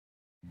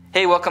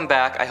Hey, welcome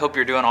back. I hope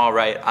you're doing all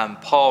right. I'm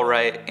Paul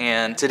Wright,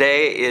 and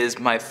today is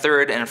my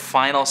third and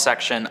final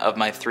section of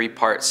my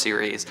three-part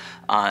series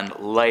on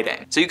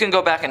lighting. So you can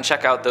go back and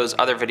check out those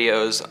other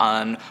videos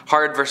on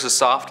hard versus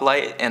soft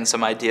light and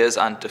some ideas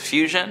on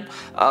diffusion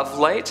of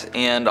light.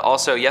 And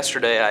also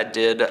yesterday I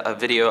did a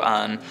video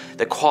on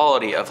the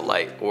quality of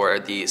light, or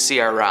the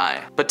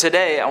CRI. But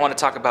today I want to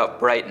talk about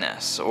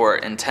brightness or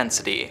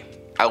intensity,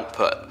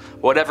 output,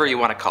 whatever you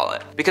want to call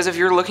it. Because if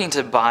you're looking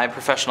to buy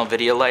professional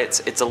video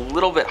lights, it's a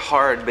little bit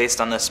hard based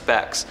on the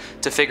specs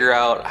to figure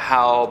out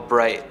how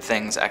bright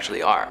things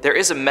actually are. There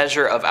is a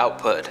measure of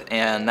output,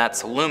 and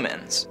that's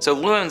lumens. So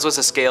lumens was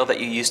a scale that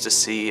you used to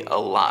see a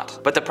lot.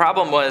 But the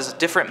problem was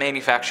different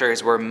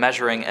manufacturers were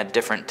measuring at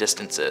different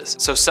distances.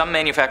 So some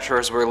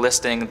manufacturers were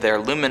listing their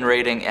lumen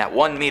rating at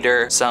 1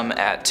 meter, some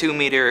at 2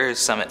 meters,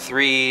 some at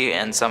 3,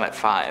 and some at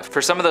 5.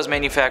 For some of those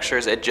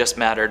manufacturers, it just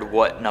mattered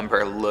what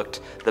number looked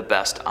the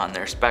best on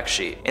their spec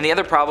sheet. And the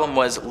other problem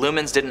was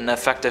lumens didn't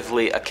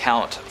effectively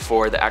account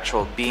for the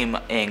actual beam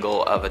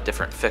angle of a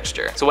different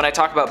fixture. So when I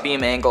talk about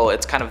beam angle,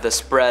 it's kind of the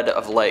spread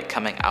of light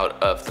coming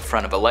out of the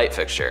front of a light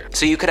fixture.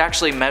 So you could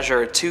actually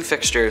measure two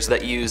fixtures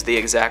that use the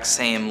exact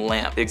same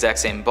lamp, the exact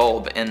same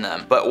bulb in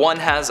them, but one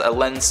has a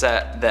lens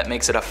set that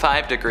makes it a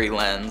 5-degree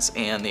lens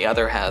and the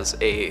other has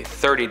a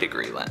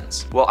 30-degree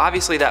lens. Well,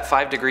 obviously that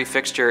 5-degree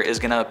fixture is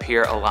going to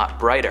appear a lot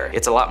brighter.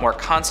 It's a lot more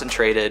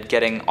concentrated,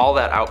 getting all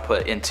that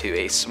output into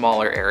a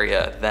smaller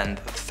area than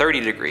the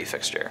 30-degree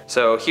fixture.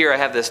 So here I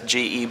have this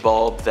GE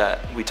bulb that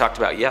we talked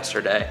about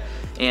yesterday,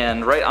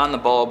 and right on the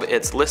bulb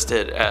it's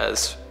listed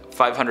as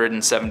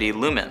 570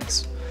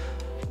 lumens.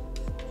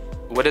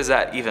 What does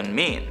that even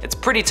mean? It's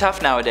pretty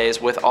tough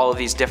nowadays with all of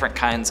these different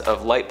kinds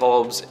of light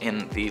bulbs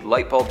in the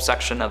light bulb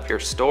section of your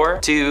store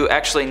to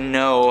actually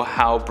know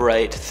how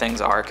bright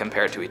things are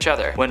compared to each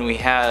other. When we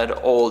had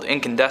old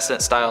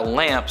incandescent style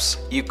lamps,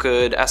 you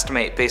could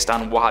estimate based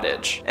on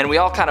wattage. And we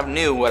all kind of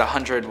knew what a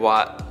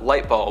 100-watt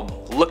light bulb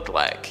looked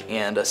like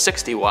and a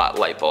 60-watt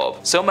light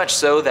bulb. So much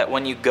so that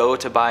when you go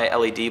to buy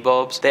LED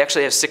bulbs, they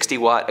actually have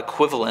 60-watt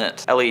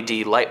equivalent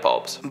LED light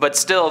bulbs. But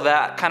still,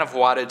 that kind of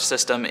wattage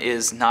system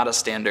is not a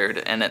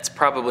standard, and it's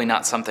probably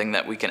not something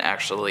that we can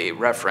actually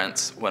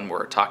reference when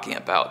we're talking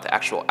about the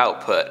actual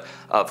output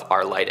of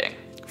our lighting.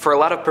 For a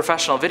lot of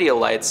professional video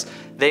lights,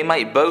 they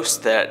might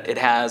boast that it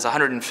has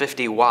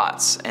 150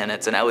 watts and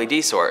it's an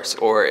LED source,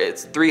 or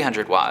it's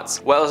 300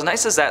 watts. Well, as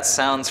nice as that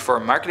sounds for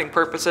marketing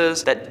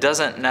purposes, that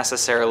doesn't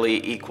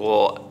necessarily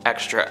equal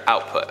extra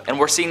output. And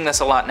we're seeing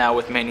this a lot now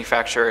with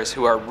manufacturers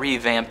who are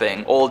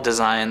revamping old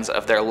designs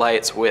of their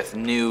lights with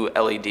new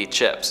LED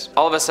chips.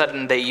 All of a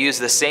sudden they use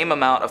the same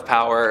amount of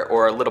power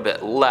or a little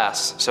bit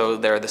less, so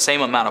they're the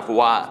same amount of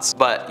watts,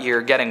 but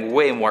you're getting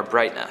way more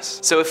brightness.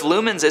 So if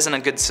lumens isn't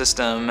a good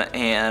system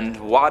and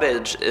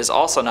wattage is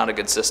also not a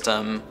good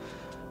system,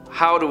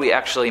 how do we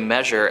actually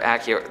measure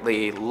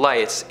accurately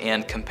light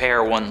and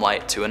compare one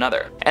light to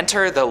another?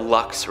 Enter the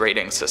Lux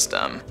Rating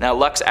System. Now,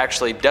 Lux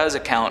actually does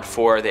account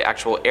for the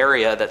actual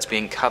area that's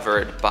being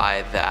covered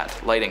by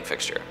that lighting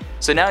fixture.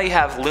 So now you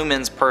have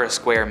lumens per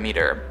square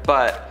meter,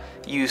 but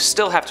you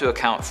still have to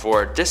account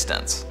for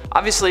distance.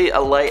 Obviously, a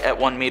light at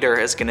 1 meter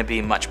is going to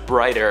be much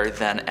brighter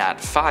than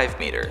at 5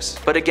 meters.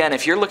 But again,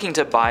 if you're looking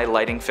to buy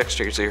lighting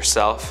fixtures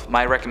yourself,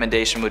 my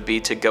recommendation would be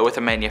to go with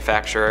a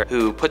manufacturer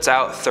who puts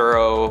out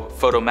thorough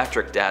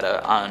photometric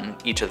data on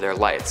each of their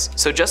lights.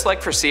 So just like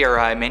for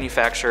CRI,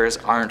 manufacturers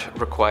aren't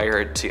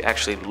required to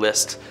actually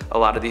list a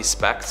lot of these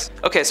specs.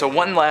 Okay, so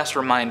one last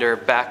reminder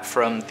back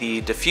from the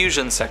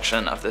diffusion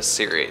section of this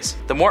series.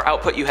 The more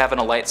output you have in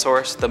a light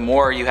source, the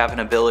more you have an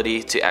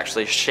ability to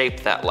actually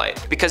shape that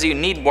light, because you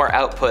need more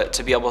output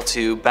to be able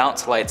to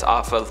bounce lights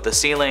off of the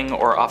ceiling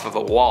or off of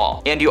a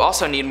wall. And you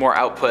also need more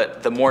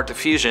output the more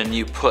diffusion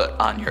you put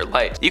on your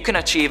light. You can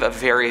achieve a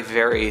very,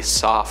 very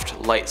soft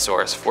light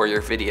source for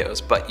your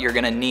videos, but you're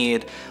gonna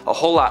need a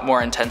whole lot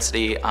more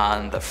intensity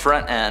on the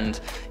front end,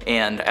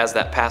 and as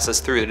that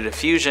passes through the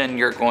diffusion,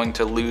 you're going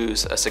to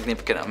lose a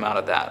significant amount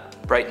of that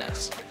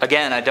brightness.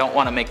 Again, I don't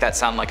want to make that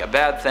sound like a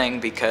bad thing,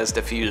 because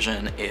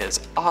diffusion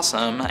is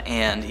awesome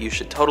and you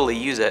should totally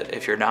use it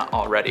if you're not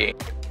already.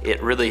 It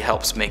really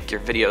helps make your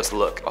videos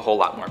look a whole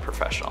lot more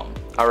professional.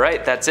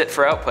 Alright, that's it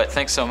for output.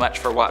 Thanks so much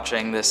for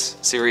watching this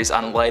series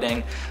on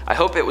lighting. I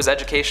hope it was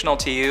educational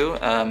to you,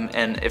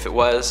 and if it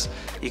was,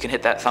 you can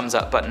hit that thumbs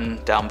up button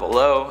down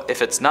below.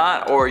 If it's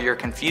not, or you're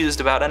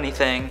confused about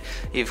anything,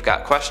 you've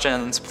got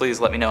questions, please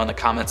let me know in the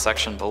comments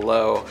section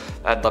below.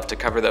 I'd love to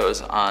cover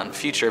those on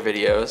future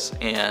videos,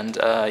 and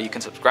you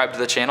can subscribe to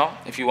the channel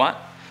if you want.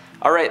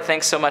 Alright,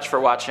 thanks so much for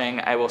watching.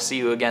 I will see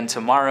you again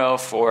tomorrow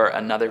for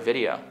another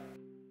video.